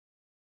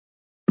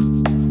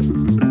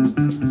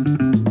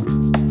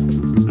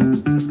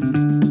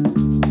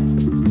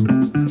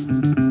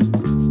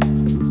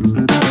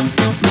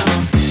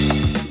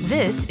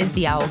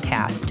the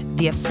Owlcast,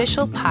 the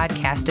official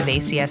podcast of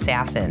ACS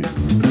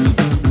Athens.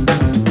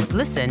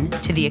 Listen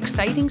to the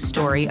exciting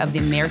story of the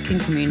American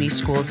Community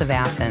Schools of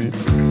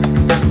Athens.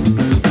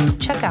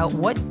 Check out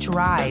what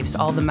drives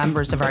all the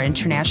members of our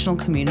international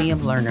community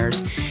of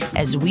learners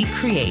as we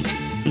create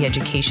the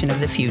education of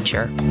the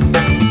future.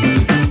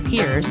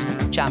 Here's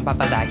John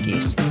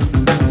Papadakis.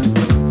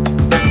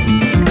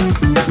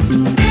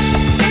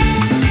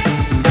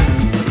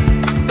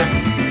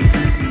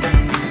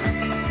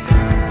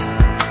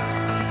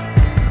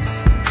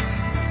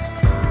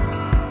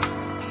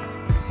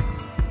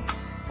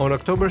 On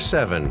October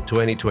 7,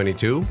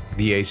 2022,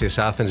 the ACS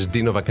Athens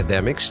Dean of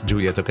Academics,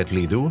 Julia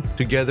Tokatlidou,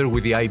 together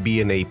with the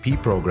IB and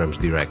AP Programs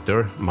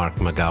Director, Mark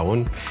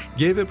McGowan,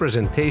 gave a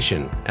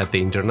presentation at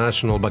the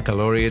International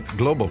Baccalaureate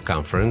Global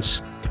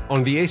Conference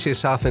on the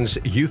ACS Athens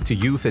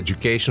Youth-to-Youth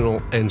Educational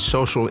and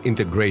Social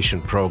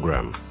Integration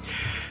Program.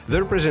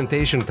 Their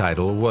presentation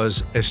title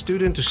was A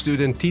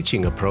Student-to-Student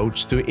Teaching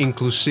Approach to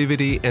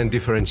Inclusivity and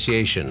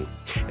Differentiation,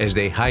 as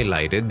they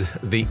highlighted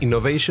the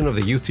innovation of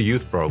the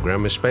Youth-to-Youth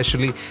program,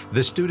 especially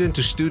the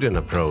student-to-student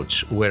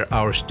approach, where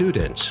our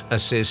students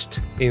assist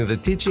in the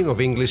teaching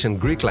of English and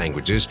Greek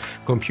languages,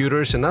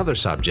 computers, and other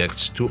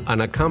subjects to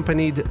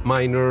unaccompanied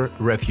minor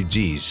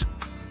refugees.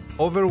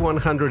 Over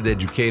 100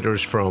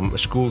 educators from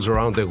schools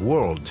around the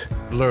world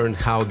learned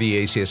how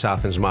the ACS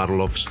Athens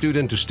model of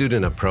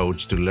student-to-student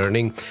approach to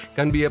learning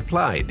can be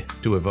applied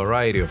to a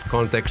variety of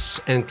contexts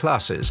and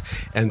classes,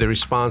 and the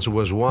response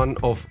was one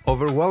of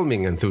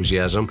overwhelming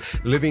enthusiasm,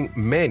 leaving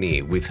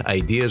many with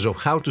ideas of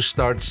how to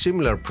start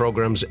similar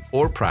programs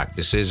or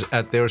practices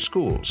at their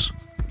schools.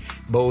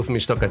 Both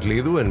Ms.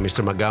 Tokatlidou and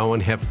Mr.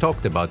 McGowan have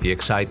talked about the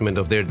excitement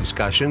of their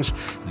discussions,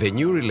 the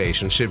new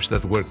relationships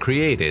that were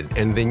created,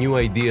 and the new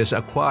ideas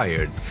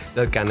acquired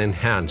that can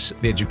enhance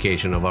the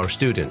education of our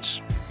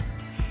students.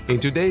 In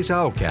today's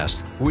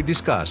Owlcast, we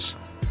discuss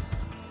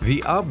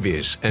the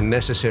obvious and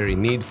necessary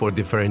need for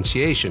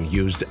differentiation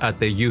used at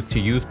the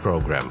Youth-to-Youth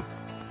program.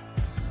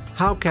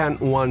 How can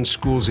one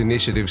school's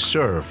initiative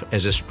serve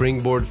as a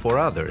springboard for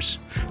others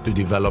to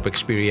develop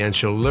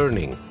experiential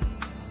learning?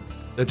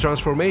 The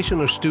transformation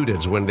of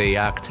students when they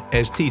act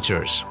as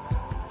teachers.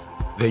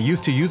 The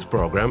Youth-to-Youth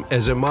program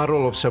as a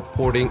model of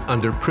supporting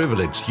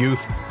underprivileged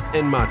youth,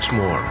 and much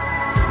more.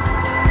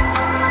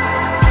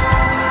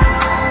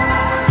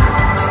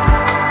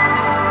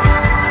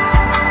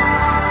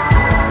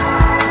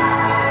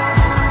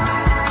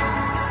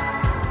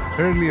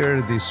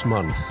 Earlier this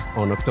month,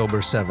 on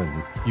October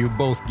 7, you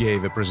both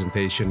gave a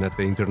presentation at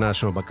the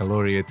International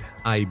Baccalaureate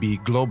IB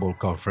Global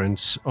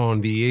Conference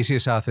on the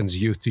ACS Athens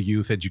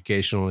Youth-to-Youth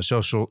Educational and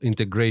Social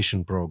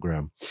Integration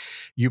Program.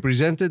 You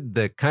presented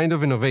the kind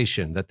of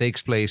innovation that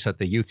takes place at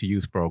the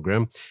Youth-to-Youth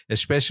program,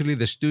 especially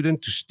the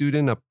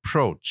student-to-student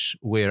approach,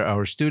 where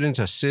our students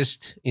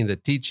assist in the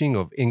teaching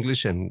of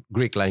English and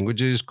Greek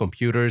languages,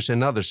 computers,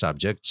 and other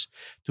subjects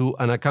to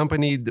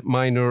unaccompanied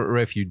minor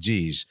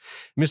refugees.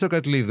 Ms.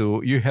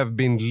 Tokatlidou, you have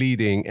been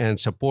leading and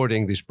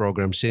supporting this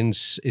program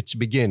since its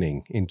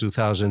beginning in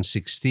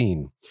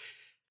 2016.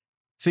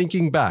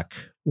 Thinking back,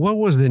 what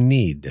was the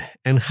need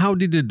and how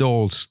did it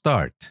all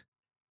start?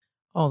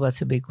 Oh,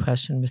 that's a big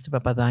question, Mr.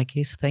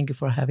 Papadakis. Thank you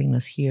for having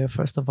us here.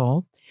 First of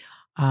all,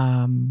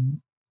 the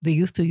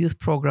Youth-to-Youth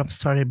program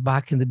started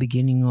back in the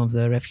beginning of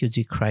the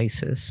refugee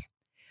crisis.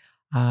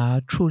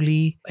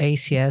 Truly,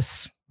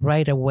 ACS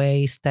right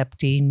away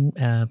stepped in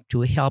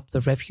to help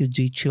the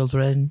refugee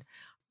children.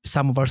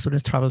 Some of our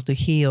students traveled to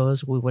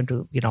Chios. We went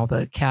to,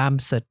 the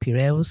camps at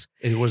Piraeus.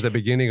 It was the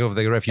beginning of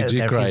the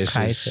refugee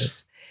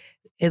crisis.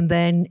 And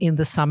then in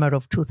the summer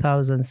of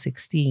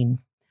 2016,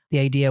 the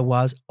idea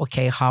was,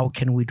 okay, how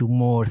can we do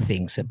more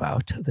things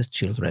about the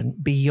children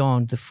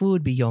beyond the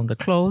food, beyond the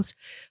clothes,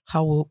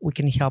 how we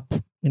can help,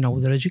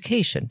 with their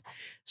education.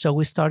 So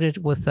we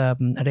started with, at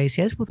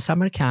ACS, with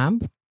summer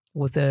camp,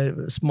 with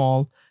a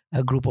small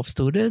group of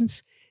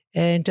students.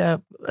 And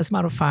as a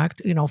matter of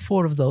fact,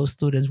 4 of those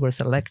students were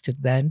selected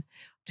then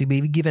to be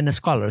given a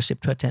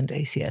scholarship to attend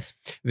ACS.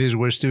 These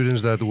were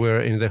students that were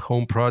in the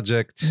Home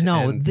Project?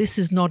 No, this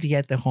is not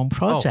yet the Home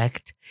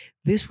Project. Oh.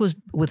 This was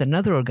with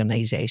another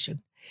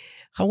organization.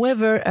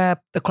 However,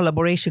 the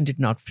collaboration did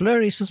not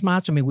flourish as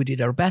much. We did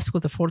our best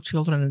with the 4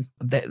 children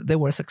and they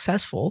were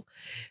successful.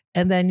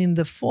 And then in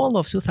the fall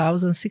of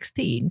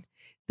 2016,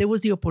 there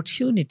was the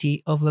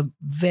opportunity of a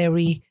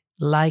very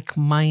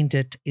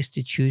like-minded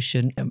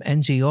institution,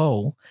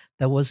 NGO,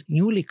 that was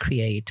newly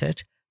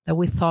created, that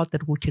we thought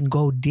that we can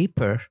go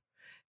deeper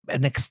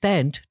and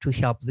extend to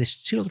help these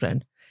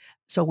children.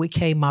 So we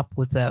came up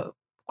with a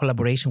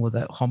collaboration with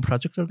the Home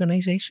Project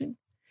organization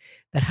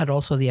that had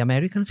also the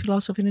American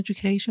philosophy in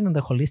education and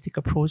the holistic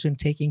approach in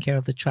taking care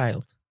of the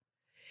child.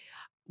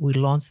 We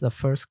launched the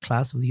first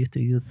class of the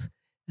Youth-to-Youth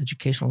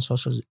Educational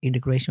Social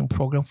Integration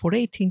Program for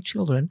 18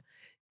 children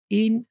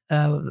in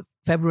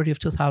February of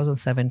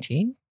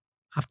 2017.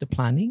 After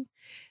planning,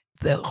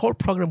 the whole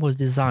program was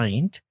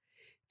designed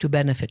to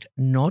benefit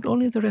not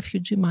only the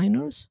refugee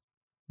minors,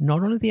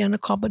 not only the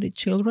unaccompanied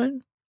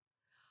children,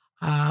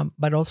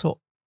 but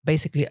also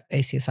basically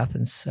ACS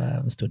Athens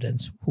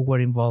students who were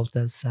involved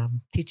as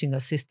teaching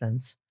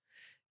assistants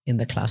in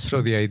the classroom.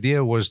 So the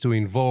idea was to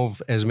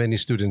involve as many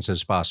students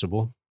as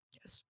possible.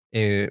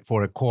 Yes.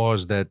 For a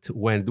cause that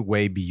went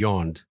way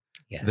beyond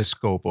the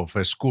scope of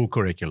a school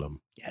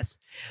curriculum. Yes.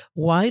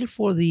 While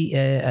for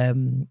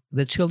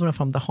the children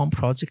from the home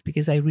project,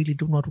 because I really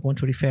do not want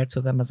to refer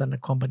to them as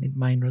unaccompanied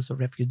minors or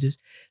refugees,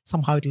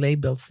 somehow it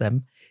labels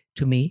them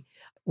to me.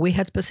 We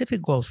had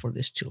specific goals for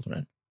these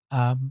children.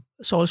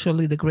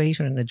 Social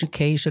integration and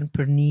education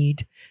per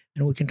need,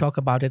 and we can talk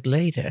about it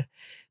later.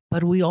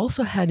 But we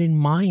also had in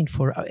mind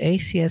for our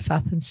ACS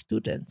Athens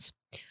students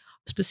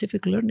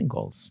specific learning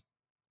goals,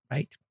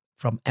 right?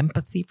 From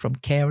empathy, from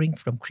caring,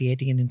 from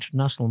creating an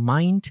international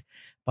mind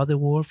about the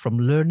world, from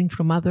learning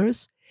from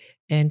others.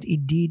 And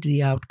indeed,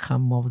 the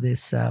outcome of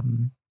this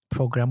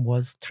program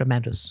was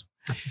tremendous,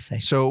 I have to say.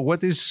 So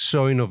what is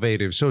so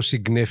innovative, so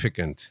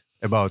significant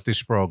about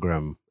this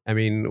program? I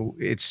mean,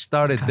 it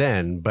started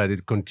then, but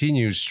it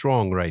continues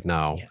strong right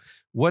now. Yes.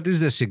 What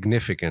is the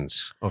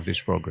significance of this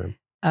program?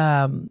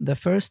 The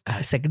first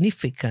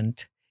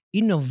significant,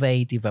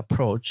 innovative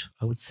approach,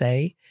 I would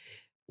say,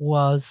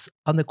 was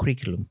on the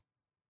curriculum.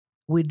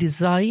 We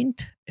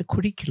designed a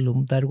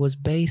curriculum that was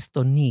based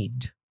on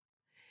need,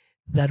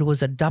 that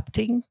was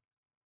adapting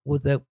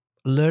with the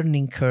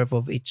learning curve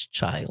of each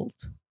child.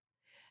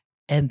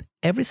 And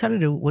every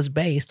Saturday was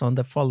based on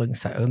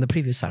the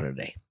previous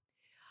Saturday.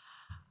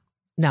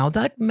 Now,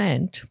 that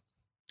meant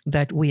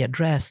that we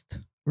addressed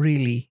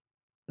really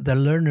the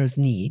learner's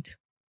need,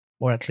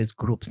 or at least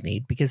group's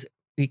need, because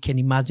you can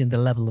imagine the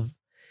level of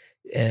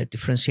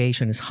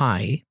differentiation is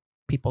high,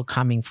 people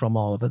coming from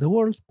all over the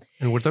world.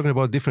 And we're talking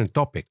about different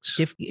topics.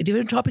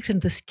 Different topics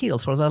and the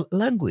skills, or the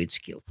language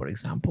skill, for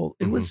example.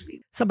 It was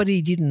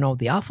somebody didn't know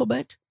the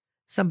alphabet,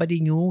 somebody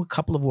knew a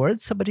couple of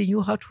words, somebody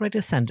knew how to write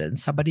a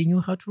sentence, somebody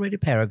knew how to write a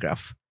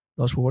paragraph,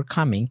 those who were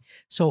coming.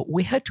 So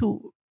we had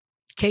to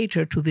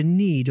cater to the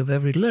need of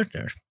every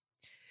learner.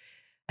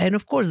 And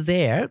of course,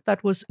 that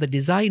was the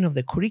design of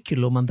the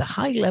curriculum, and the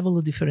high level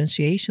of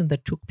differentiation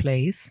that took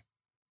place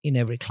in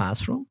every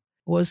classroom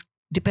was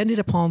depended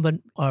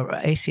upon our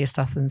ACS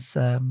Athens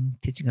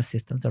teaching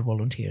assistants or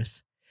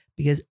volunteers,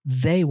 because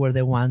they were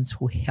the ones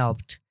who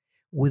helped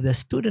with the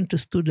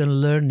student-to-student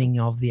learning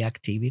of the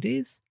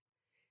activities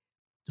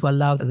to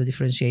allow the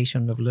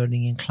differentiation of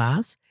learning in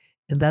class.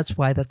 And that's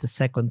why that's the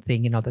second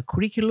thing, the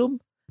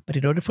curriculum. But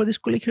in order for this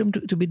curriculum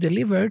to be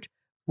delivered,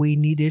 we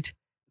needed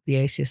the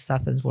ACS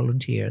Athens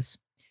volunteers.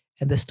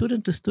 And the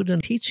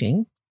student-to-student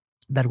teaching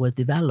that was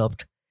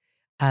developed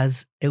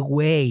as a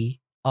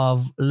way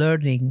of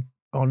learning,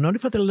 or not only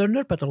for the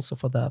learner, but also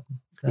for the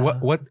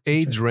what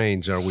age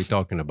range are we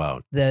talking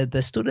about?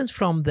 The students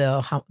from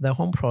the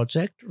home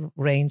project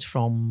range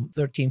from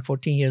 13,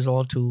 14 years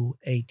old to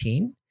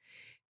 18.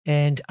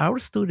 And our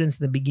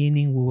students in the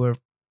beginning, we were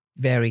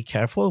very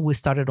careful. We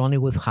started only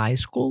with high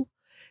school.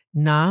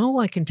 Now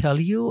I can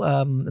tell you,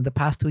 in the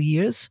past 2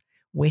 years,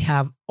 we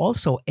have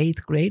also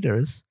 8th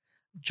graders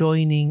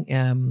joining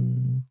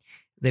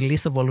the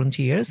list of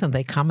volunteers, and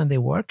they come and they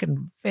work,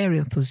 and very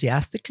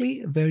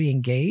enthusiastically, very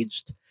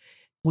engaged.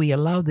 We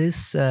allow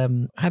this,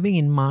 having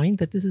in mind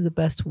that this is the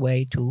best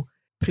way to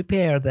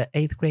prepare the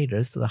 8th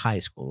graders to the high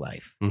school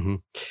life. Mm-hmm.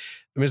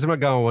 Mr.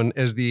 McGowan,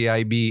 as the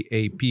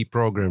IB/AP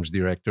Programs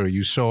Director,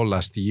 you saw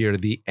last year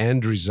the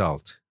end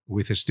result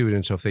with the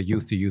students of the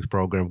Youth to Youth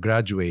program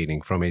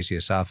graduating from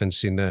ACS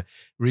Athens in a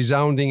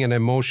resounding and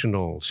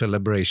emotional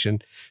celebration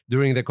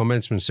during the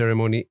commencement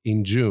ceremony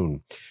in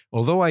June.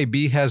 Although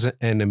IB has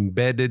an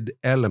embedded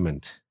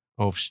element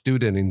of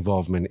student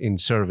involvement in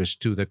service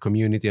to the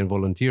community and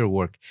volunteer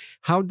work,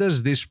 how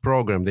does this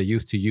program, the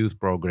Youth to Youth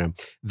program,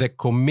 the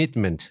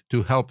commitment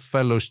to help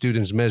fellow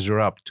students measure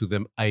up to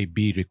the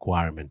IB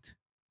requirement?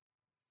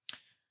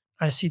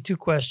 I see two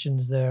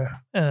questions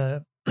there.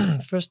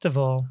 First of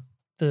all,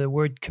 the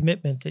word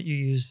commitment that you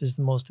used is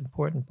the most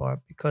important part,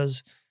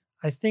 because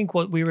I think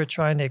what we were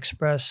trying to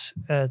express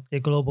at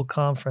the global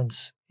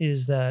conference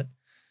is that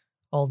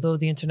although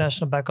the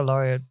International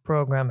Baccalaureate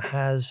program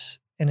has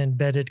an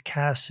embedded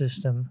CAS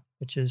system,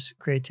 which is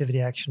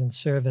creativity, action, and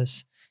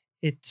service,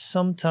 it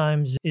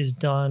sometimes is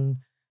done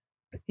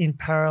in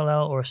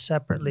parallel or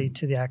separately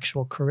to the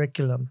actual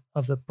curriculum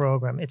of the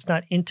program. It's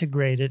not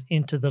integrated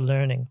into the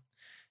learning.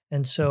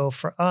 And so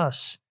for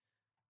us,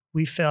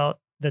 we felt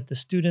that the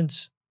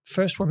students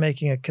first were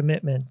making a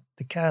commitment.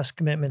 The CAS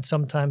commitment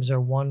sometimes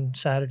are one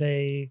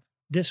Saturday.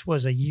 This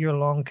was a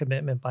year-long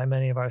commitment by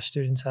many of our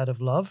students out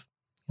of love.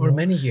 Or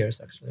many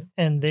years, actually.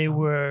 And they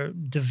were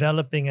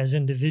developing as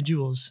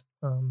individuals,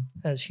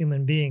 as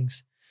human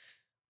beings.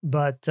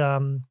 But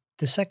the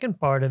second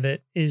part of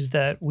it is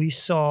that we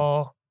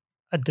saw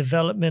a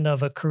development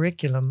of a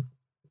curriculum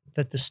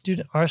that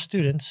our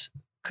students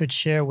could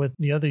share with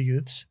the other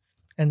youths,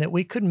 and that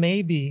we could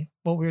maybe,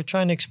 what we were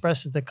trying to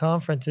express at the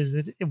conference is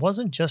that it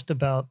wasn't just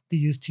about the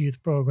Youth to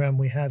Youth program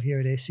we have here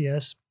at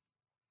ACS.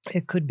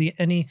 It could be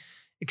any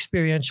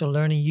experiential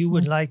learning you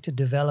would like to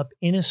develop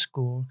in a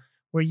school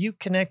where you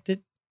connect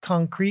it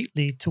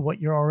concretely to what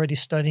you're already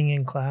studying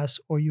in class,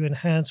 or you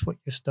enhance what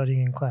you're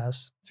studying in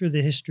class through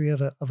the history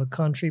of a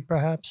country,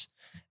 perhaps.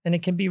 And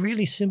it can be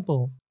really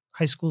simple.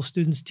 High school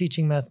students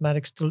teaching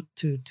mathematics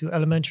to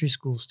elementary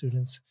school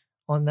students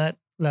on that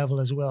level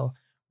as well,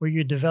 where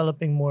you're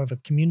developing more of a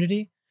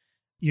community,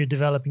 you're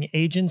developing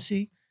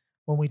agency.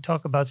 When we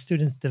talk about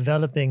students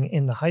developing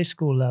in the high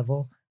school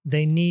level,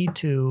 they need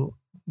to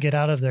get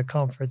out of their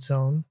comfort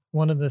zone.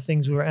 One of the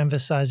things we were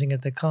emphasizing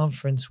at the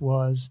conference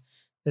was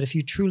that if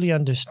you truly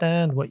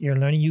understand what you're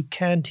learning, you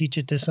can teach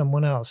it to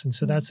someone else. And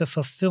so that's a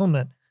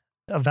fulfillment,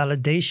 a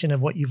validation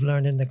of what you've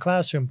learned in the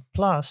classroom.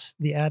 Plus,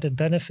 the added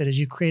benefit is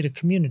you create a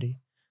community.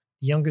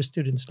 The younger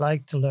students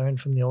like to learn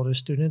from the older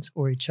students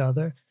or each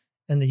other.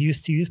 And the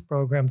Youth to Youth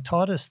program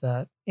taught us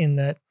that, in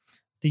that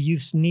the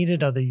youths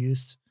needed other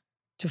youths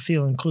to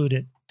feel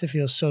included, to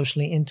feel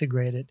socially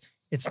integrated.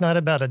 It's not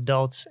about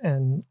adults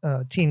and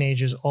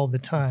teenagers all the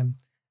time.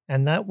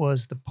 And that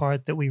was the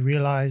part that we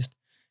realized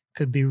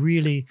could be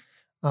really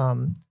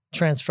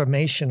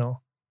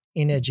transformational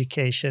in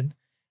education.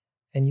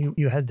 And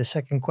you had the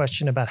second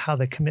question about how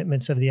the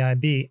commitments of the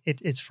IB,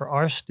 it's for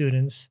our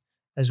students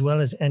as well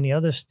as any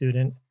other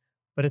student,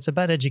 but it's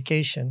about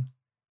education.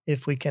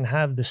 If we can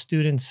have the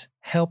students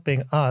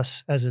helping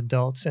us as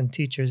adults and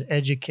teachers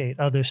educate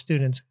other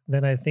students,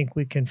 then I think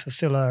we can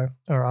fulfill our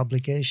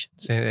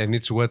obligations. And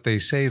it's what they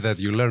say, that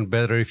you learn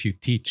better if you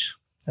teach.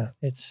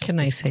 Can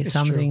I say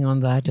something on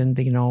that? And,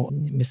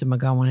 Mr.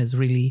 McGowan has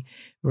really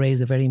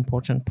raised a very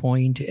important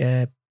point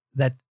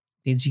that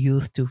needs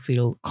youth to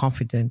feel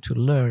confident to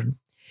learn.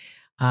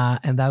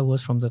 And that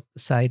was from the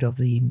side of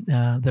the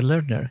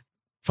learner.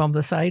 From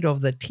the side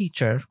of the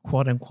teacher,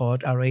 quote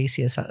unquote, our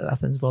ACS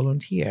Athens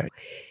volunteer,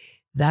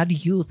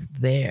 that youth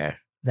there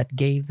that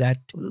gave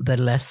the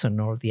lesson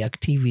or the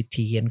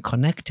activity and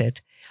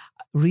connected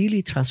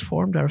really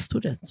transformed our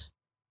students.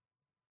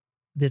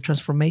 The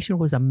transformation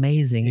was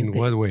amazing. In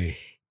what way?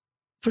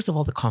 First of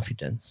all, the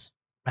confidence,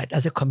 right?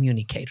 As a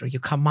communicator, you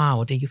come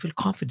out and you feel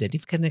confident.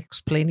 If you can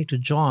explain it to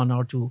John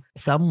or to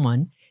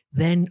someone,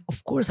 then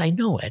of course I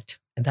know it.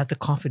 And that's the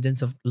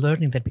confidence of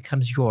learning that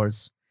becomes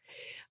yours.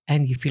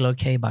 And you feel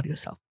okay about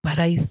yourself. But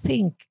I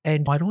think,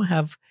 and I don't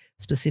have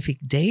specific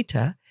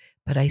data,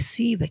 but I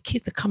see the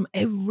kids that come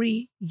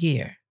every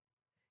year.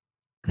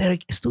 There are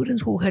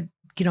students who had,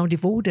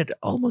 devoted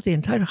almost the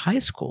entire high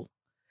school,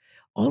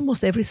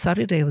 almost every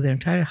Saturday of their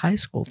entire high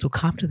school to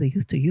come to the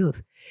Youth to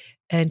Youth.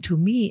 And to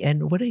me,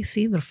 and what I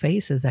see in their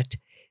faces, that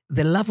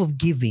the love of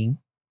giving,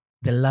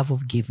 the love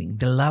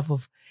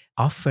of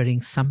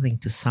offering something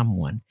to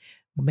someone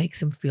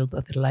makes them feel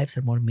that their lives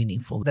are more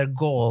meaningful. Their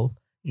goal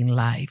in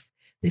life,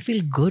 they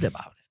feel good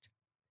about it.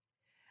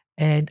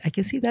 And I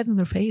can see that in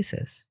their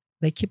faces.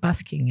 They keep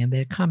asking and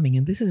they're coming.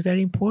 And this is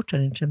very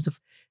important in terms of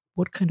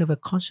what kind of a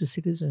conscious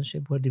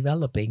citizenship we're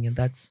developing. And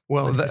that's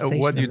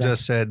what you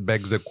just said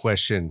begs the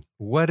question.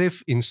 What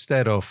if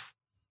instead of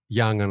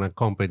young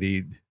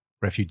unaccompanied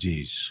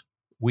refugees,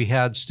 we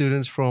had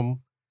students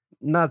from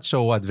not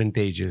so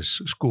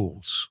advantageous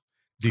schools?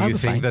 Do you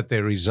think that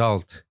the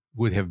result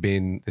would have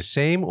been the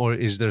same? Or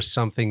is there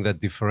something that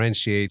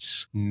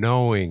differentiates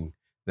knowing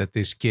that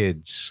these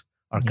kids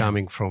are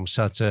coming from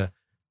such a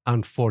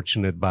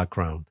unfortunate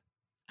background?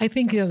 I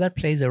think that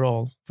plays a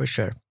role for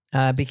sure,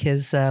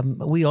 because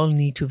we all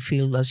need to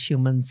feel as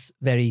humans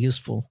very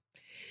useful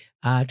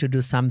to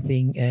do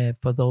something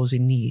for those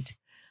in need.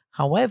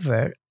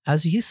 However,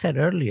 as you said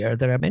earlier,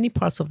 there are many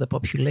parts of the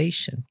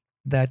population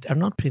that are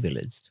not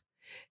privileged.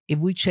 If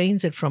we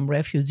change it from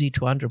refugee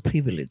to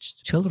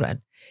underprivileged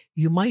children,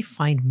 you might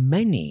find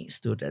many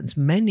students,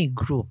 many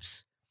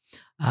groups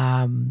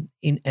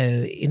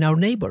in our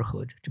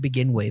neighborhood to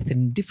begin with,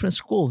 in different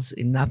schools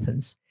in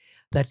Athens,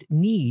 that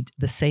need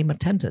the same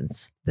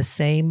attendance, the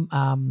same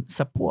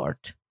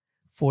support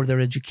for their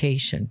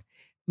education.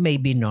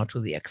 Maybe not to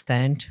the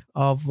extent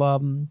of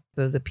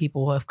the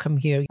people who have come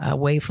here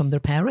away from their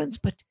parents,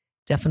 but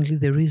definitely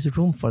there is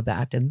room for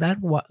that. And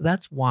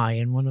that's why,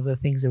 and one of the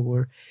things that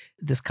we're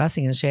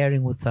discussing and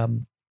sharing with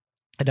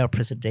at our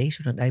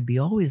presentation at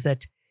IBO is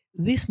that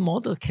this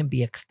model can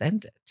be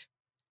extended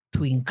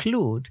to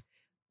include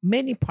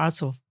many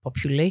parts of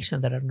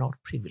population that are not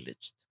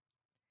privileged.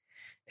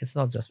 It's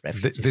not just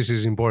refugees. This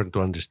is important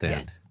to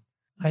understand. Yes.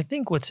 I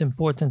think what's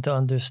important to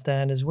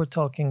understand is we're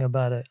talking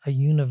about a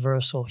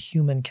universal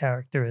human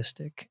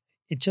characteristic.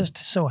 It just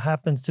so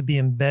happens to be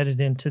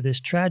embedded into this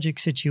tragic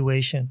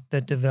situation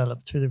that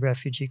developed through the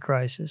refugee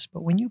crisis.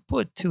 But when you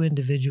put two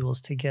individuals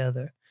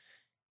together,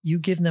 you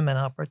give them an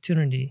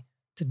opportunity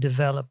to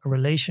develop a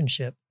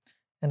relationship.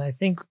 And I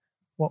think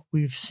what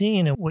we've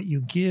seen and what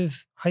you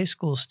give high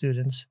school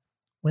students,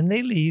 when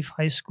they leave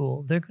high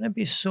school, they're going to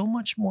be so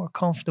much more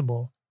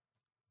comfortable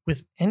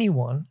with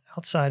anyone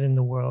outside in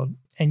the world.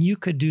 And you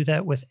could do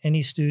that with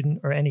any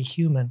student or any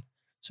human.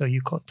 So you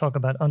talk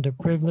about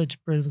underprivileged,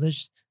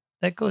 privileged.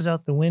 That goes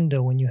out the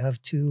window when you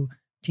have two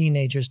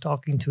teenagers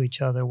talking to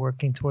each other,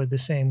 working toward the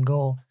same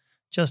goal,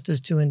 just as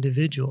two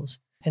individuals.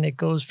 And it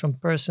goes from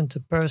person to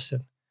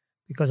person.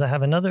 Because I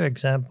have another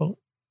example.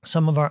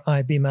 Some of our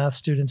IB math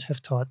students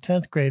have taught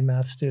 10th grade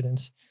math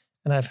students.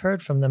 And I've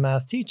heard from the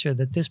math teacher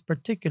that this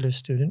particular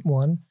student,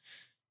 one,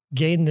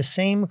 gained the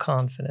same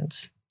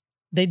confidence.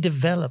 They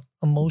develop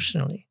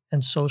emotionally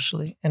and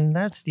socially. And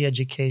that's the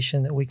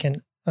education that we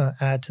can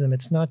add to them.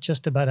 It's not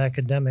just about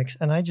academics.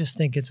 And I just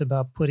think it's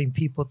about putting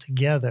people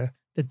together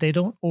that they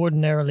don't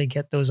ordinarily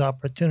get those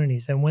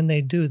opportunities. And when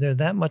they do, they're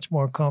that much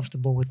more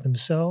comfortable with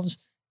themselves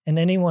and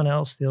anyone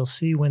else they'll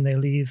see when they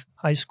leave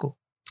high school.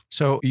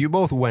 So you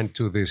both went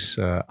to this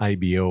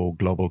IBO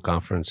Global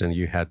Conference and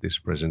you had this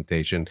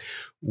presentation.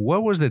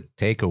 What was the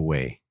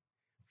takeaway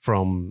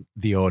from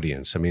the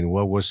audience? I mean,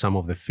 what was some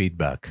of the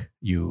feedback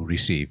you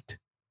received?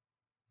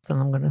 So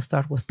I'm going to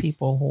start with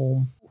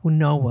people who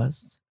know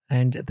us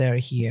and they're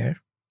here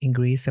in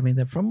Greece. I mean,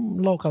 they're from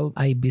local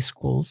IB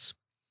schools.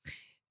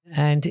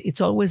 And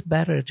it's always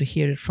better to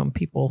hear it from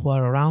people who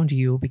are around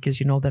you because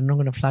you know they're not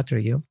going to flatter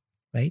you,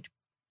 right?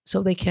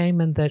 So they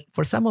came and that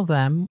for some of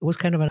them, it was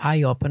kind of an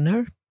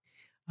eye-opener.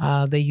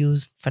 They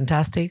used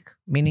fantastic,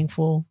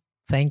 meaningful,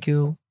 thank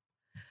you.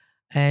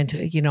 And,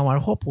 our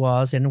hope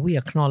was, and we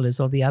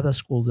acknowledge all the other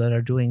schools that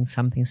are doing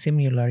something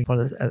similar for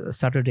the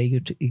Saturday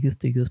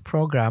Youth-to-Youth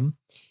program.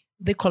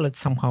 They call it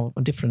somehow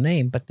a different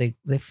name, but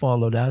they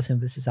followed us.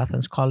 And this is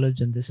Athens College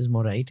and this is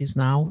Moraitis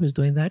now who's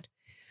doing that.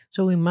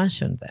 So we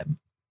mentioned them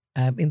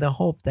in the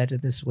hope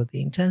that this was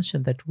the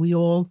intention that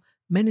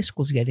many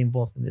schools get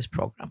involved in this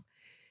program.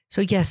 So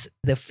yes,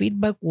 the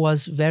feedback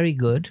was very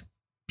good.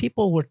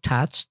 People were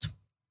touched.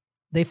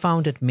 They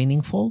found it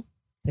meaningful.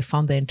 They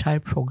found the entire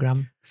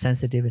program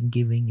sensitive and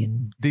giving.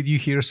 And did you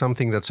hear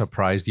something that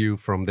surprised you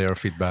from their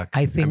feedback?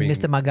 I think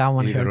Mr.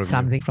 McGowan heard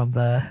something from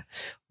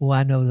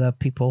one of the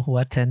people who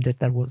attended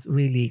that was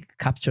really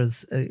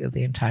captures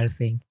the entire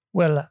thing.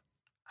 Well,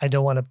 I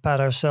don't want to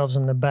pat ourselves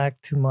on the back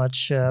too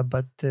much,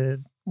 but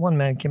one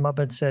man came up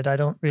and said, I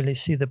don't really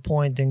see the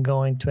point in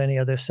going to any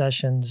other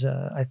sessions.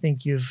 I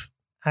think you've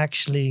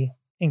actually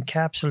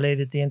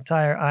encapsulated the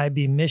entire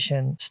IB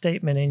mission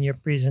statement in your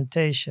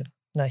presentation.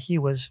 Now, he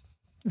was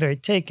very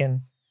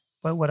taken,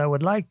 but what I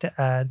would like to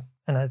add,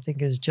 and I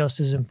think is just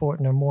as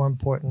important or more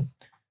important,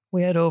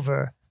 we had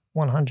over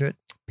 100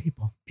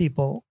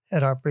 people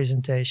at our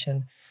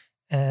presentation,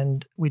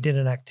 and we did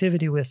an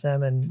activity with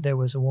them, and there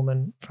was a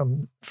woman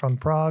from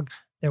Prague,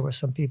 there were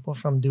some people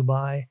from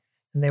Dubai,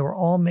 and they were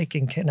all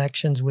making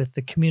connections with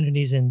the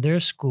communities in their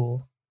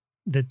school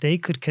that they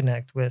could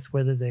connect with,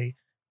 whether they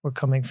were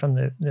coming from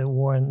the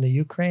war in the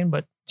Ukraine,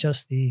 but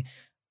just the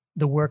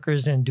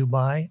workers in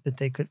Dubai that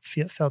they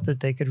felt that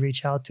they could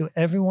reach out to.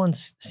 Everyone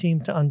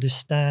seemed to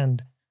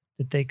understand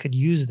that they could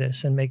use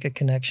this and make a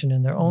connection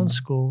in their own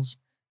schools.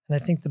 And I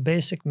think the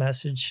basic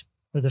message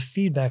or the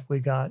feedback we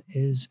got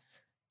is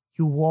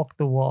you walk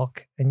the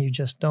walk and you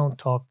just don't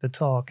talk the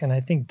talk. And I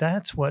think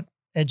that's what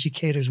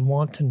educators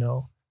want to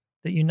know,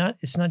 that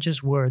it's not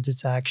just words,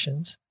 it's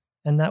actions.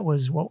 And that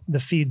was what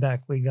the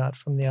feedback we got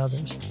from the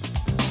others.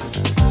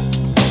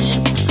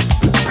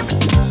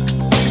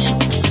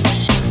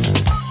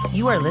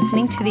 You are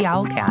listening to the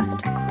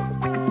Owlcast,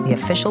 the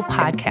official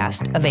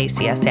podcast of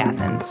ACS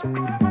Athens.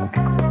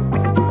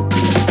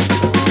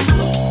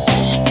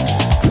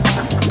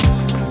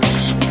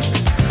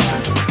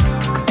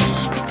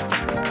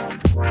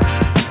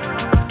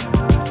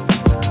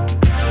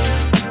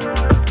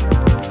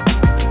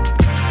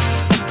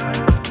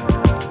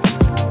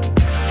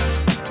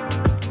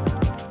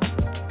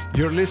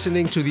 You're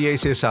listening to the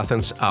ACS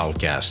Athens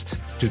Owlcast.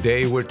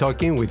 Today we're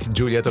talking with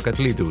Julia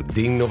Tokatlidou,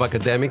 Dean of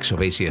Academics of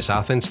ACS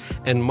Athens,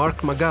 and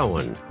Mark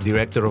McGowan,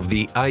 Director of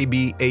the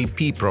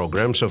IB/AP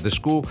programs of the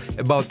school,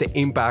 about the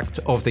impact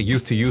of the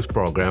Youth-to-Youth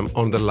program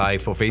on the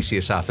life of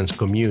ACS Athens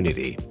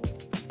community.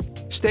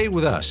 Stay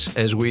with us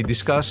as we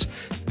discuss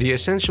the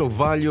essential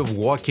value of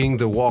walking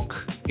the walk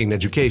in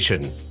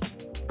education,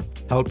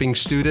 helping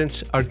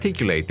students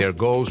articulate their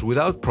goals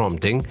without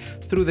prompting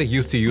through the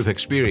Youth-to-Youth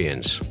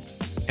experience,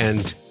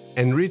 and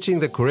enriching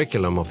the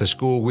curriculum of the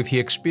school with the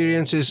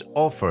experiences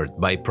offered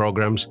by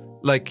programs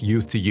like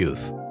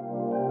Youth-to-Youth.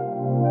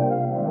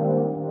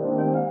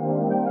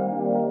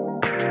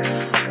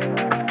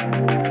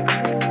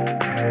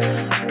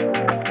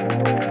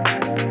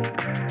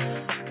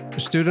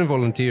 Student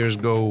volunteers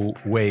go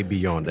way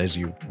beyond, as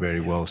you very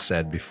well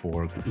said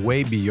before,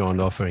 way beyond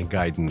offering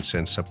guidance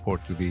and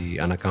support to the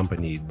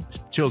unaccompanied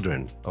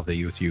children of the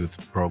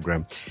Youth-to-Youth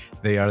program.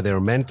 They are their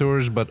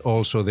mentors, but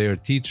also their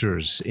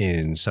teachers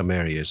in some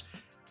areas.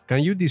 Can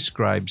you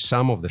describe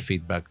some of the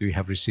feedback you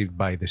have received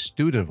by the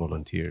student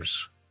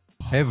volunteers?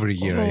 Every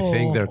year, I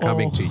think they're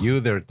coming to you,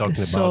 they're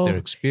talking about their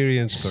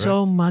experience, correct?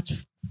 So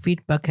much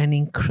feedback and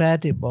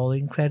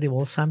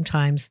incredible.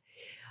 Sometimes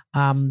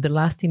the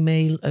last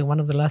email, one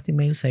of the last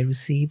emails I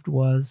received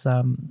was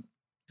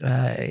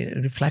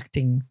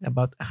reflecting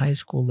about high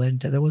school. And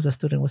there was a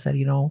student who said,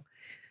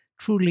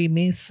 truly,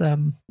 miss,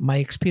 my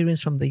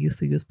experience from the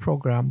Youth-to-Youth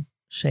program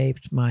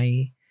shaped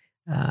my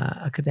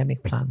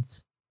academic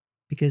plans,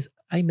 because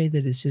I made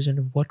the decision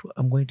of what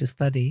I'm going to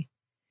study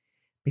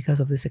because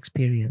of this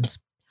experience.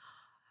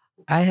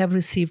 I have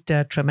received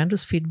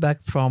tremendous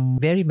feedback from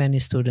very many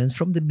students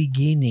from the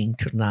beginning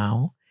to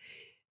now,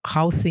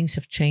 how things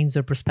have changed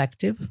their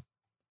perspective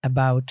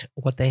about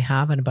what they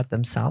have and about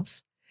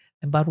themselves,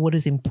 about what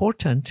is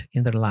important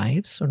in their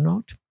lives or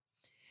not,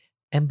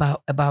 and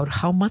about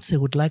how much they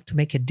would like to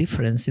make a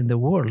difference in the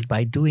world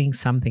by doing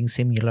something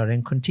similar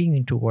and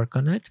continuing to work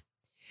on it.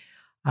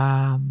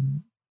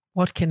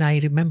 What can I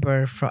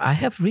remember I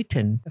have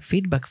written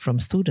feedback from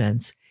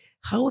students,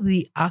 how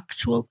the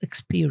actual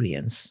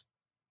experience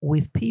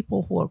with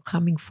people who are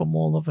coming from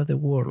all over the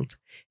world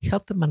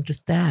helped them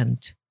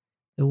understand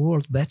the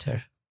world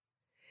better.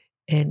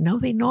 And now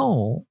they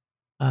know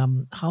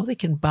how they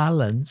can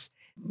balance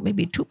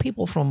maybe two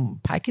people from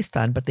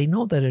Pakistan, but they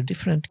know that in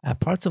different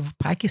parts of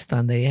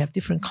Pakistan, they have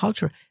different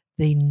culture.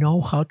 They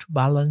know how to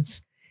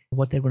balance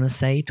what they're going to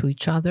say to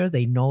each other.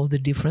 They know the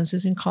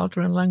differences in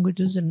culture and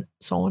languages and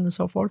so on and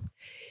so forth.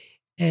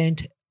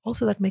 And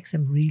also that makes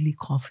them really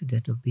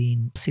confident of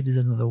being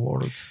citizens of the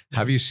world.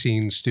 Have you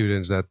seen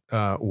students that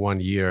 1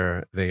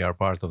 year they are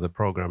part of the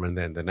program and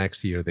then the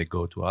next year they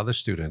go to other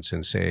students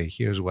and say,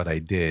 here's what I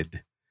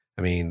did?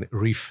 I mean,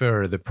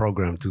 refer the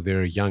program to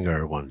their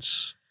younger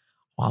ones.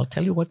 Well, I'll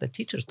tell you what the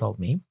teachers told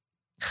me.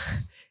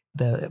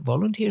 The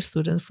volunteer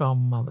students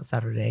from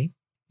Saturday,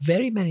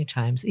 very many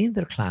times in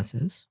their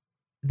classes,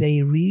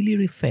 they really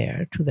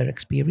refer to their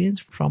experience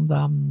from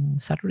the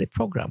Saturday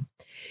program.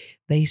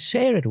 They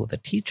share it with the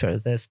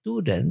teachers, the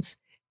students,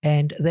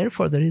 and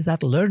therefore there is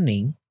that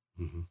learning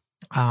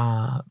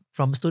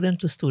from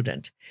student to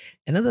student.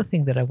 Another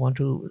thing that I want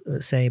to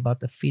say about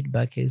the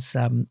feedback is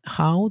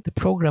how the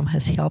program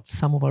has helped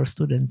some of our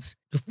students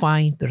to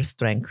find their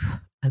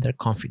strength and their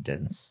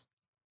confidence.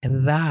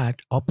 And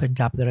that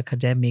opened up their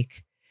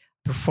academic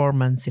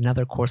performance in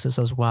other courses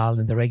as well,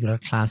 in the regular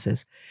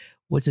classes,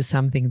 which is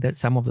something that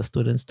some of the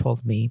students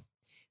told me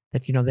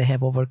that, they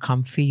have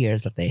overcome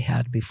fears that they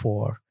had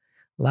before,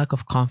 lack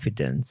of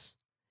confidence.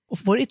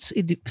 For each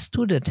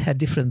student had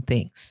different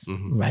things,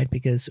 right?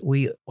 Because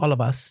all of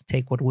us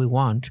take what we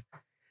want,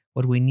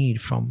 what we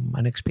need from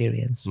an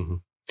experience.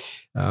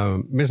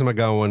 Ms.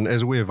 McGowan,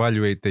 as we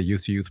evaluate the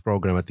Youth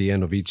program at the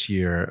end of each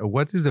year,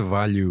 what is the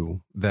value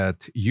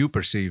that you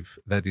perceive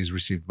that is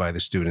received by the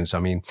students? I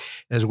mean,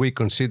 as we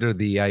consider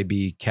the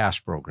IB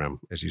Cash program,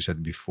 as you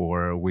said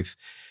before, with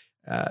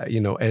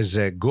as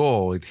a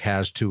goal, it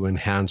has to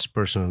enhance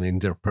personal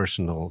and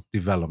interpersonal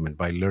development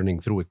by learning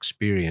through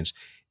experience.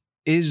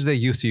 Is the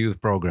Youth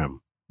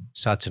program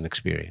such an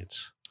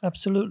experience?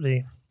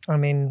 Absolutely. I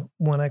mean,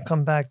 when I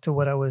come back to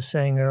what I was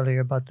saying earlier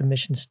about the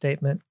mission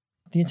statement,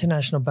 the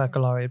International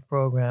Baccalaureate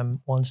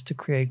program wants to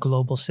create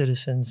global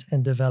citizens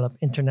and develop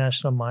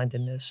international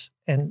mindedness.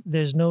 And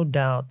there's no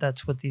doubt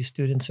that's what these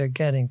students are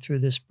getting through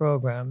this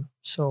program.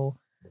 So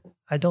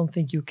I don't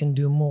think you can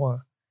do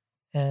more.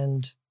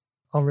 And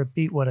I'll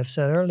repeat what I've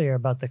said earlier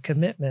about the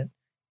commitment.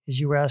 Is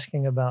you were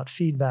asking about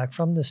feedback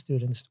from the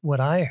students. What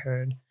I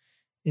heard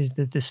is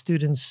that the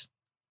students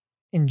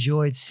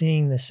enjoyed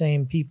seeing the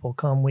same people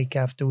come week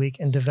after week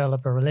and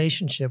develop a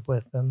relationship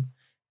with them.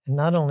 And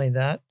not only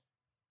that,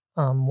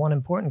 one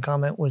important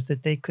comment was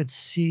that they could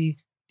see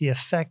the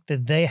effect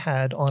that they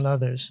had on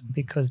others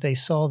because they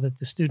saw that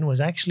the student was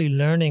actually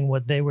learning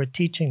what they were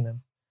teaching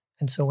them.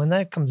 And so when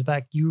that comes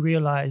back, you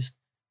realize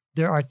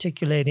they're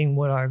articulating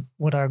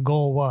what our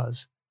goal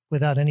was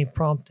without any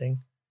prompting.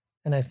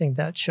 And I think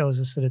that shows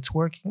us that it's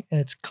working, and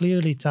it's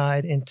clearly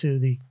tied into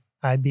the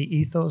IB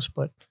ethos,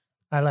 but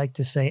I like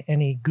to say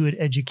any good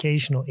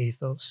educational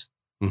ethos.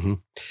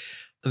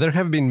 There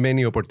have been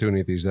many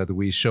opportunities that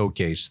we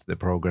showcased the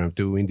program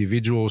to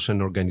individuals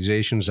and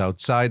organizations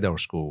outside our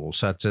school,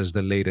 such as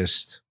the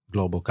latest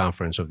global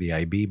conference of the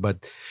IB,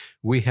 but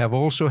we have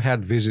also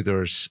had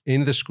visitors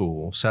in the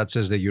school, such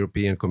as the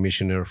European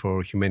Commissioner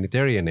for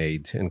Humanitarian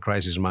Aid and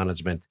Crisis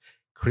Management,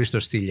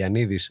 Christos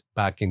Stylianidis,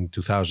 back in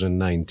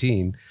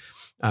 2019.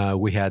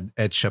 We had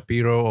Ed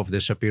Shapiro of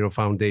the Shapiro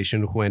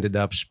Foundation, who ended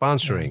up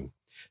sponsoring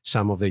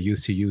some of the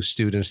Youth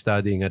students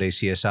studying at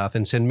ACS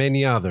Athens, and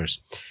many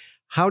others.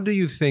 How do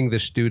you think the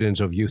students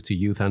of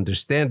Youth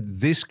understand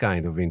this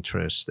kind of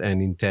interest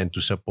and intent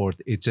to support?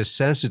 It's a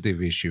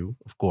sensitive issue,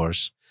 of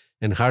course,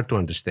 and hard to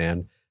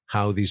understand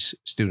how these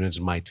students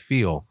might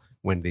feel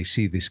when they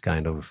see this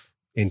kind of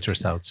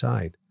interest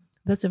outside.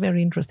 That's a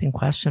very interesting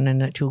question.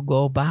 And to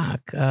go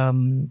back,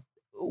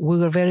 we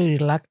were very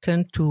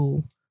reluctant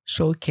to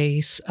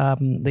showcase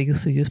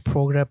the Youth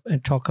program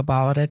and talk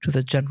about it to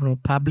the general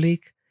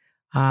public,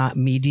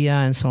 media,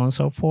 and so on and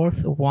so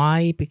forth.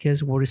 Why?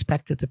 Because we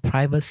respected the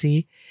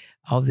privacy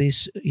of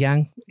these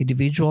young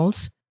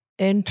individuals,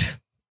 and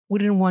we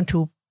didn't want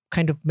to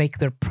kind of make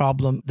their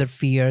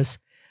fears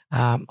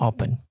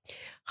open.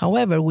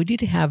 However, we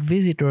did have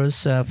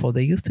visitors for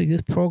the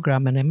Youth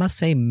program, and I must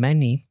say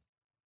many.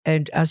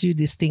 And as you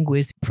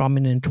distinguished,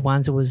 prominent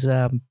ones, it was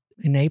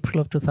in April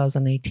of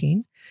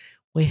 2018,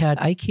 we had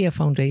IKEA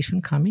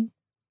Foundation coming,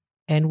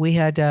 and we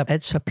had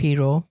Ed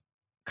Shapiro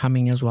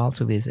coming as well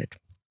to visit.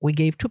 We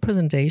gave 2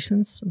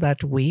 presentations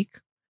that week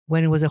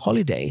when it was a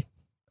holiday.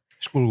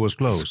 School was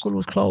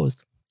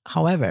closed.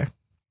 However,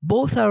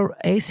 Both our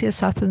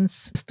ACS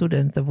Athens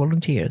students, the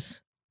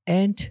volunteers,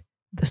 and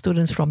the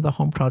students from the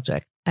Home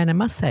Project, and I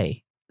must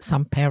say,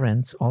 some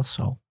parents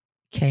also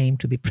came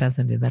to be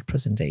present in that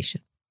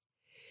presentation.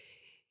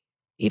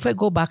 If I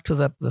go back to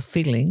the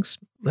feelings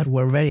that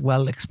were very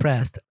well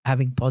expressed,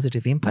 having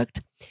positive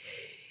impact,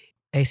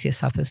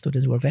 ACS Athens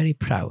students were very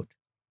proud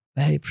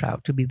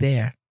to be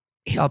there,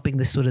 helping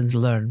the students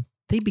learn.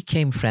 They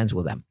became friends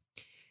with them.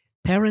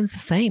 Parents, the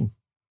same.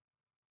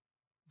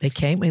 They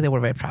came and they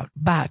were very proud.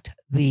 But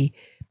the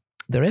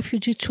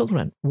refugee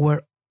children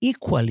were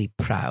equally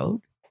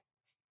proud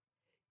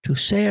to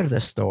share the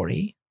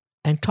story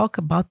and talk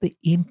about the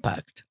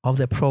impact of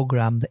the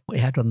program that we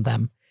had on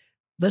them,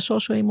 the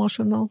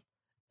socio-emotional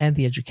and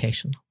the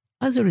educational.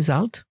 As a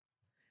result,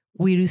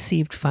 we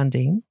received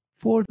funding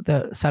for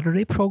the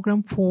Saturday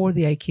program for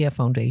the IKEA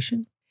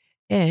Foundation,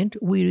 and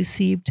we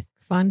received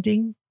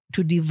funding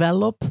to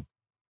develop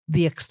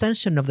the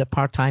extension of the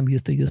part-time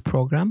youth-to-youth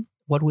program,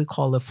 what we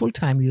call the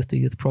full-time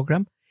youth-to-youth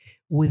program,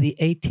 with the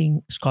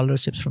 18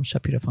 scholarships from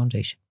Shapiro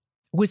Foundation,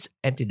 which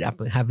ended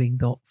up having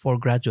 4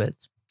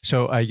 graduates.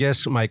 So I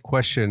guess my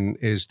question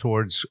is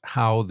towards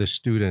how the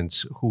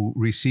students who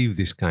receive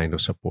this kind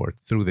of support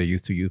through the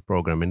youth-to-youth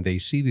program, and they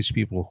see these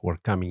people who are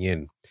coming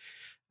in,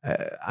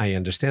 I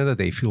understand that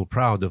they feel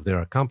proud of their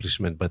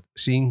accomplishment, but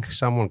seeing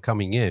someone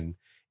coming in,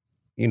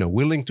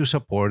 willing to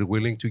support,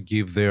 willing to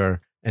give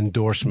their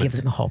endorsement.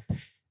 Gives them hope.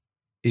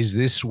 Is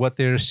this what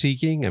they're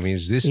seeking? I mean,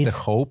 is this the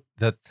hope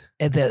that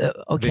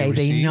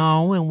they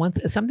know,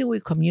 and something we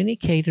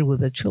communicated with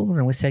the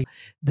children. We say,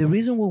 the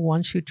reason we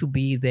want you to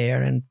be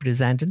there and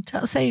present and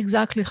say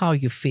exactly how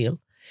you feel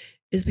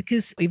is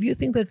because if you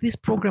think that this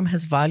program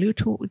has value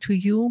to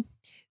you,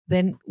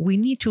 then we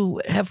need to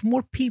have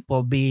more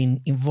people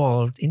being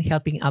involved in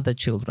helping other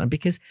children,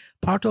 because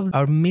part of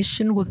our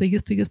mission with the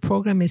Youth-to-Youth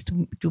program is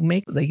to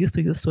make the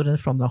Youth-to-Youth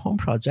students from the Home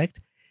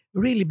Project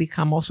really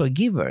become also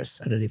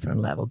givers at a different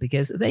level,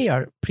 because they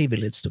are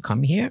privileged to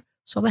come here,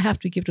 so they have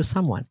to give to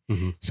someone.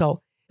 Mm-hmm.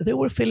 So they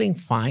were feeling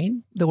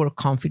fine. They were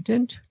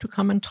confident to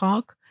come and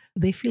talk.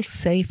 They feel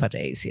safe at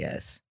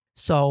ACS.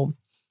 So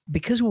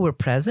because we were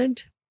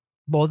present,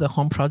 both the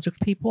Home Project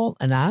people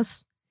and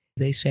us,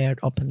 they shared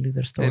openly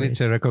their stories. And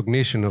it's a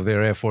recognition of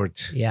their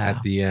effort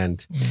at the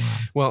end. Yeah.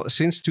 Well,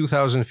 since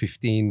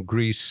 2015,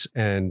 Greece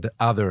and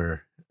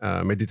other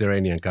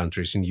Mediterranean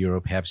countries in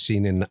Europe have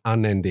seen an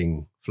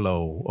unending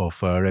flow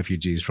of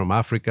refugees from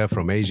Africa,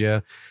 from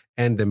Asia,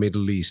 and the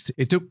Middle East.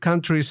 It took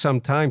countries some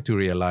time to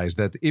realize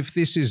that if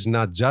this is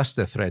not just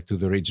a threat to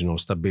the regional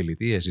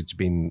stability, as it's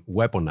been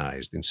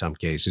weaponized in some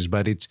cases,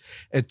 but it's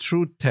a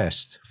true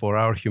test for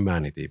our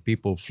humanity.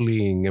 People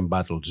fleeing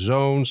embattled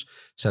zones,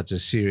 such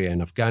as Syria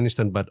and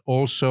Afghanistan, but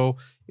also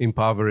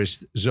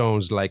impoverished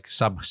zones like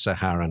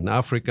sub-Saharan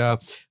Africa,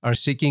 are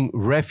seeking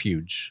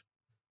refuge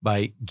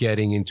by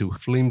getting into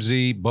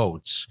flimsy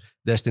boats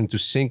destined to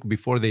sink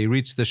before they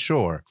reach the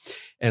shore.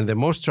 And the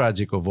most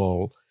tragic of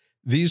all,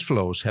 these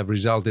flows have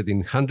resulted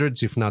in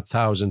hundreds, if not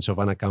thousands, of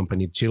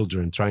unaccompanied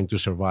children trying to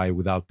survive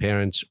without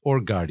parents or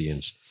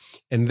guardians.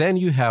 And then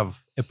you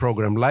have a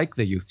program like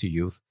the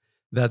Youth-to-Youth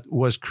that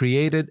was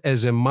created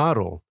as a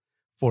model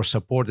for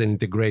support and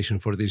integration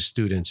for these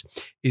students.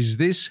 Is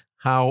this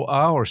how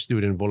our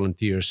student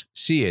volunteers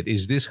see it?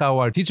 Is this how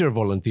our teacher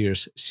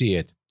volunteers see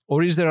it?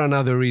 Or is there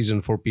another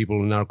reason for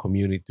people in our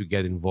community to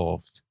get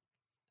involved?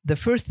 The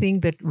first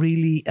thing that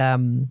really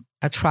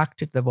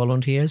attracted the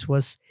volunteers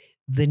was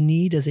the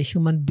need as a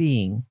human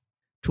being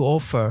to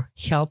offer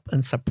help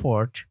and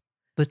support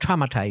the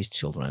traumatized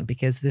children,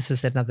 because this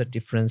is another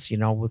difference,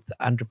 with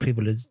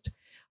underprivileged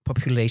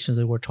populations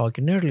that we were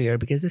talking earlier,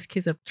 because these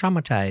kids are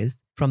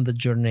traumatized from the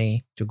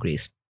journey to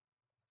Greece.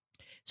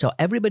 So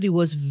everybody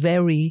was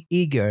very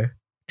eager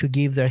to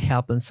give their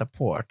help and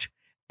support.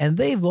 And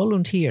they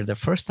volunteered. The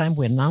first time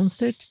we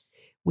announced it,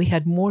 we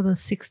had more than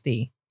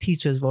 60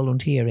 teachers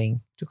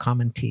volunteering to come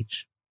and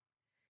teach.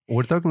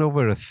 We're talking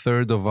over a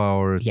third of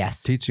our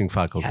teaching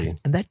faculty. Yes.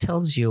 And that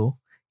tells you,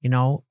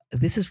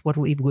 this is what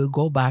we will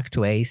go back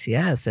to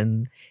ACS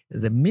and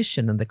the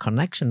mission and the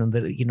connection and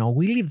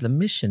we live the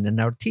mission,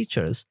 and our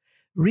teachers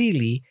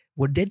really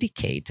were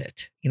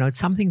dedicated. It's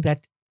something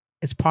that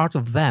is part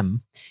of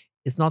them.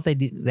 It's not that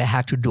they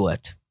had to do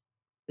it.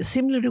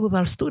 Similarly with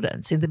our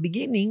students, in the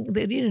beginning,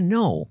 they didn't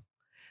know.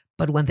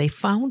 But when they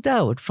found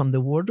out from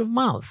the word of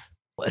mouth,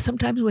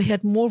 sometimes we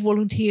had more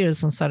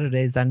volunteers on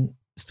Saturdays than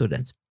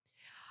students.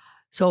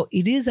 So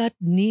it is that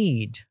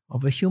need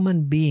of a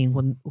human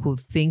being who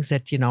thinks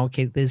that,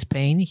 there's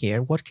pain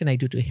here. What can I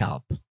do to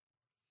help?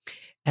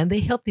 And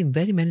they helped in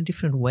very many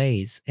different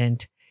ways.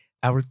 And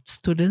our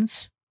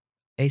students,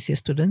 ACS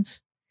students,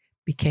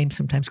 became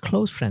sometimes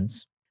close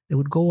friends. They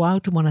would go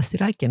out to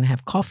Monastiraki and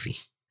have coffee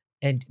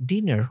and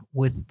dinner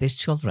with these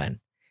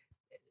children.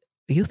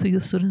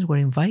 Youth-to-youth students were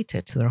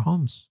invited to their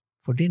homes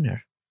for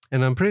dinner.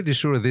 And I'm pretty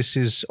sure this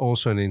is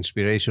also an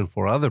inspiration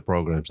for other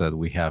programs that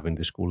we have in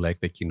the school, like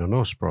the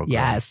Kinonos program.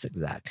 Yes,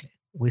 exactly.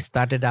 We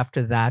started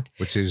after that.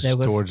 Which is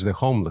towards the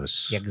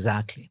homeless.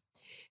 Exactly.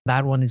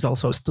 That one is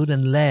also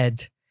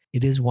student-led.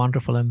 It is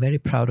wonderful. I'm very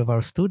proud of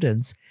our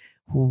students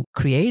who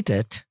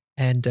created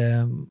and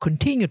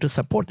continue to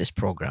support this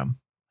program.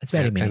 It's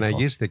very meaningful. And I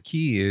guess the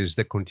key is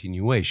the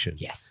continuation.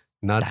 Yes.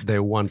 Not exactly.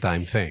 the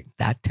one-time thing.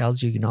 That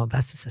tells you,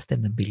 that's the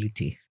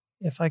sustainability.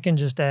 If I can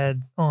just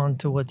add on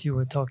to what you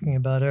were talking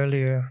about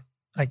earlier,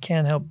 I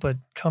can't help but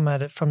come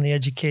at it from the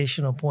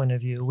educational point of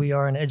view. We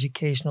are an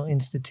educational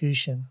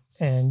institution,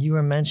 and you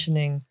were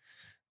mentioning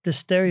the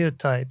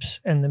stereotypes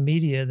and the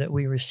media that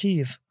we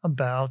receive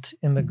about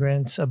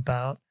immigrants,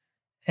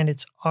 and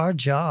it's our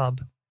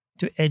job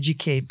to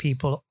educate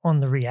people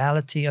on the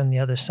reality on the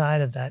other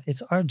side of that.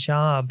 It's our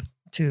job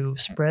to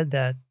spread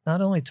that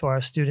not only to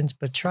our students,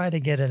 but try to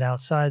get it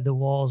outside the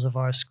walls of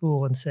our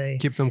school and say,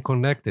 keep them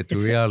connected to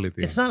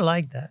reality. It's not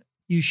like that.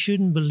 You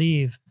shouldn't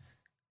believe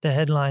the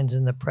headlines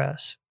in the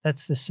press.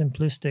 That's the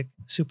simplistic,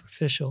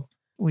 superficial.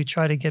 We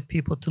try to get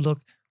people to look.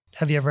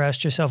 Have you ever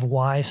asked yourself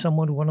why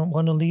someone would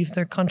want to leave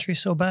their country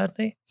so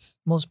badly?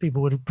 Most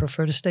people would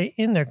prefer to stay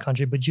in their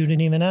country, but you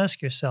didn't even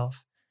ask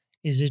yourself,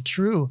 is it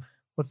true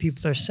what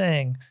people are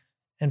saying?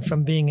 And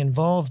from being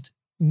involved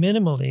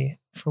minimally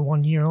for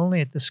 1 year only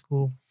at the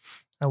school,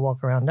 I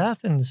walk around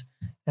Athens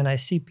and I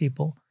see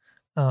people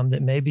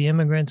that may be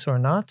immigrants or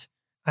not.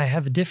 I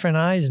have different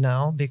eyes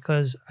now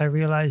because I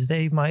realize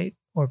they might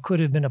or could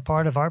have been a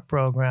part of our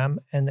program,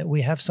 and that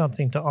we have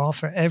something to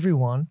offer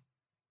everyone.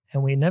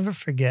 And we never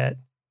forget,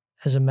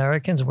 as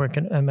Americans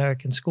working in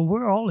American school,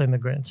 we're all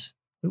immigrants.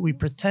 We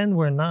pretend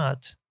we're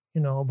not,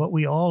 but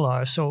we all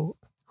are. So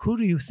who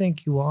do you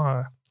think you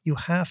are? You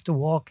have to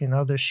walk in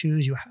other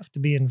shoes. You have to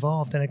be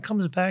involved. And it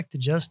comes back to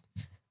just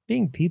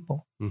being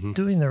people,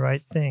 doing the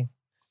right thing.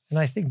 And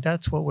I think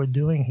that's what we're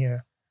doing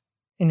here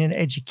in an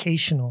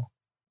educational,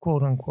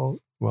 quote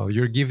unquote. Well,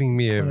 you're giving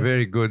me a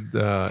very good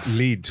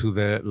lead to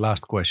the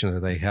last question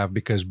that I have,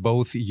 because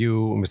both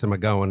you, Mr.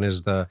 McGowan,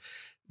 as the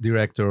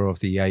director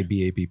of the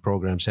IBAP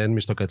programs, and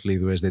Mr.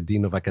 Katlidou as the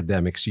dean of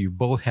academics, you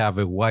both have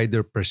a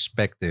wider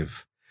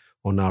perspective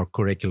on our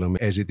curriculum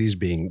as it is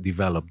being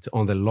developed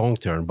on the long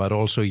term, but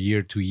also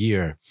year to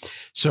year.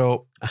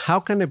 So how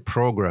can a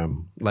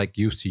program like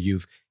Youth to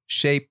Youth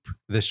shape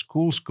the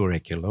school's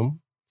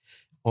curriculum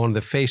on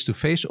the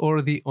face-to-face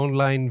or the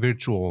online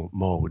virtual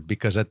mode?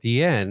 Because at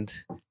the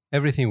end,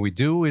 everything we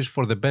do is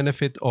for the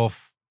benefit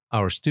of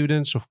our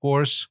students, of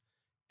course,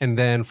 and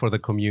then for the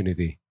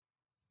community.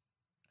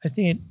 I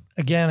think,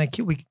 I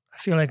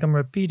feel like I'm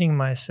repeating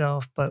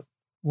myself, but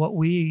what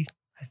we,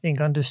 I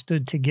think,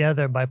 understood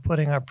together by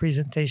putting our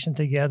presentation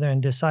together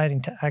and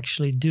deciding to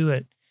actually do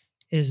it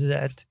is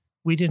that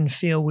we didn't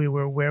feel we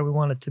were where we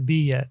wanted to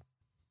be yet.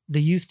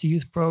 The Youth to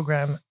Youth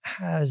program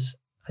has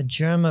a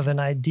germ of an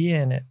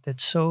idea in it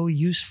that's so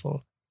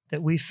useful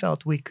that we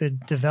felt we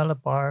could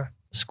develop our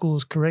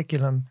school's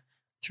curriculum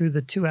through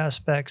the two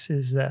aspects,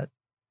 is that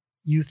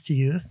youth to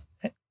youth,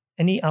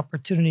 any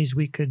opportunities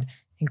we could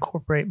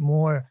incorporate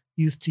more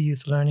youth to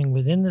youth learning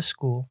within the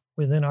school,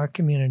 within our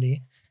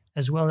community,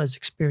 as well as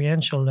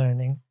experiential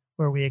learning,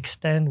 where we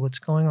extend what's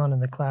going on in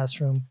the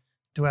classroom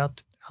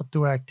throughout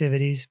outdoor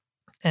activities,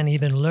 and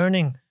even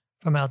learning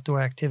from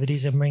outdoor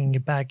activities and bringing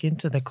it back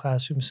into the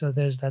classroom. So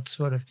there's that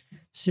sort of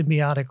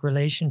symbiotic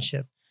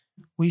relationship.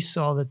 We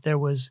saw that there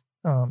was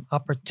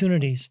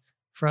opportunities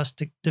for us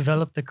to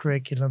develop the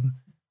curriculum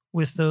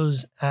with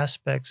those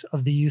aspects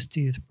of the Youth to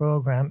Youth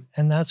program.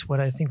 And that's what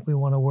I think we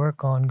want to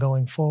work on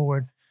going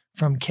forward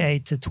from K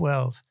to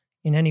 12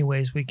 in any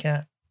ways we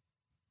can.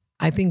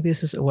 I think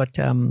this is what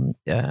Mr.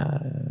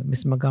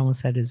 McGowan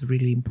said is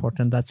really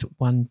important. That's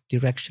one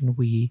direction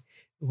we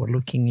were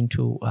looking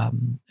into,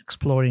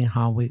 exploring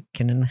how we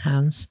can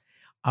enhance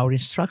our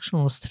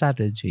instructional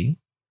strategy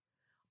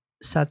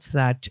such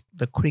that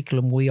the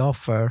curriculum we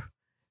offer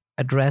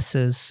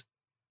addresses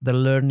the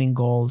learning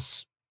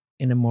goals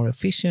in a more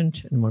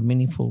efficient and more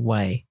meaningful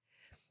way.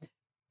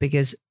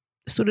 Because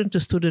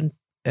student-to-student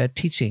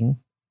teaching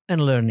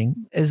and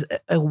learning is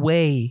a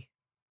way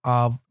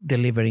of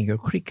delivering your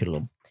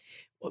curriculum,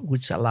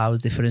 which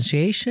allows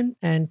differentiation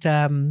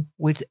and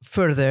which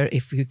further,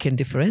 if you can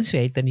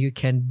differentiate, then you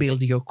can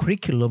build your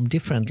curriculum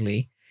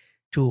differently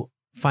to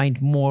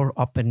find more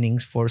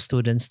openings for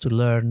students to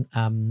learn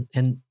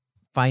and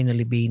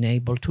finally being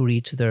able to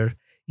reach their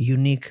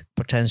unique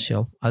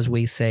potential, as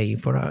we say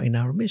in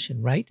our mission,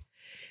 right?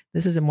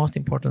 This is the most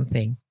important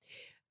thing.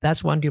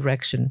 That's one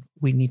direction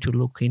we need to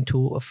look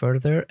into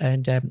further.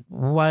 And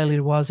while it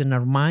was in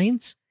our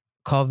minds,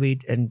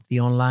 COVID and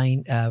the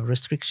online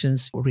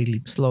restrictions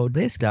really slowed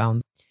this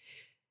down.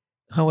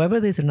 However,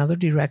 there's another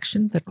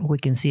direction that we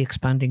can see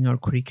expanding our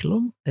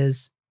curriculum,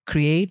 is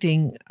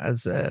creating,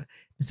 as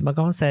Mr.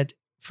 McGowan said,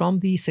 from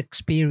this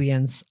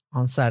experience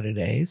on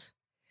Saturdays,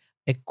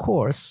 a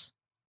course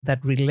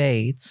that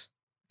relates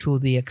to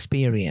the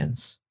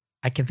experience.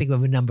 I can think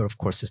of a number of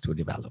courses to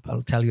develop.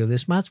 I'll tell you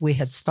this much. We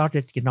had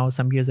started,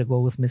 some years ago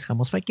with Ms.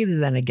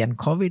 Hamosfakidis, and again,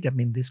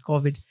 COVID. This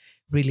COVID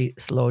really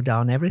slowed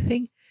down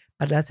everything.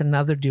 But that's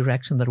another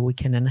direction that we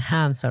can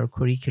enhance our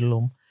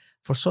curriculum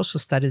for social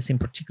studies, in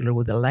particular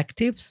with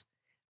electives,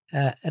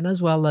 and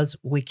as well as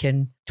we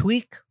can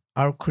tweak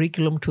our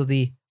curriculum to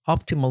the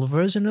optimal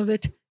version of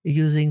it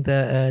using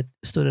the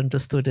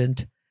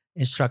student-to-student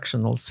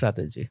instructional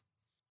strategy.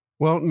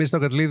 Well, Ms.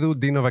 Tokatlidou,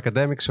 Dean of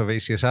Academics of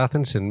ACS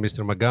Athens, and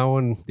Mr.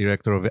 McGowan,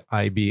 Director of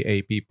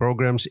IB/AP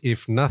programs,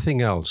 if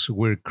nothing else,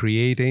 we're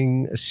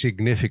creating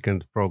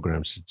significant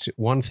programs. It's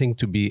one thing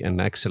to be an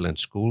excellent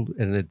school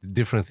and a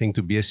different thing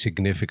to be a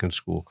significant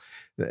school.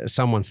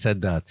 Someone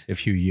said that a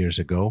few years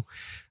ago.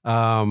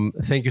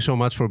 Thank you so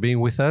much for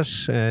being with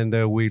us, and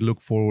we look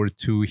forward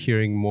to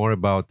hearing more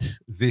about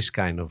this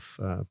kind of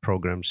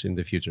programs in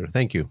the future.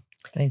 Thank you.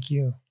 Thank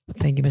you.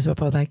 Thank you, Mr.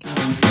 Popodak.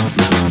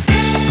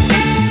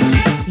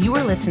 You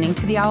are listening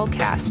to the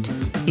Owlcast,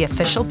 the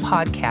official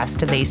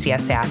podcast of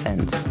ACS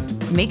Athens.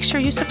 Make sure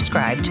you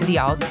subscribe to the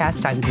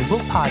Owlcast on Google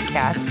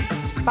Podcast,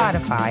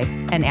 Spotify,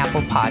 and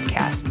Apple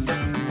Podcasts.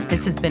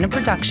 This has been a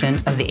production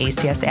of the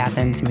ACS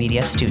Athens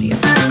Media Studio.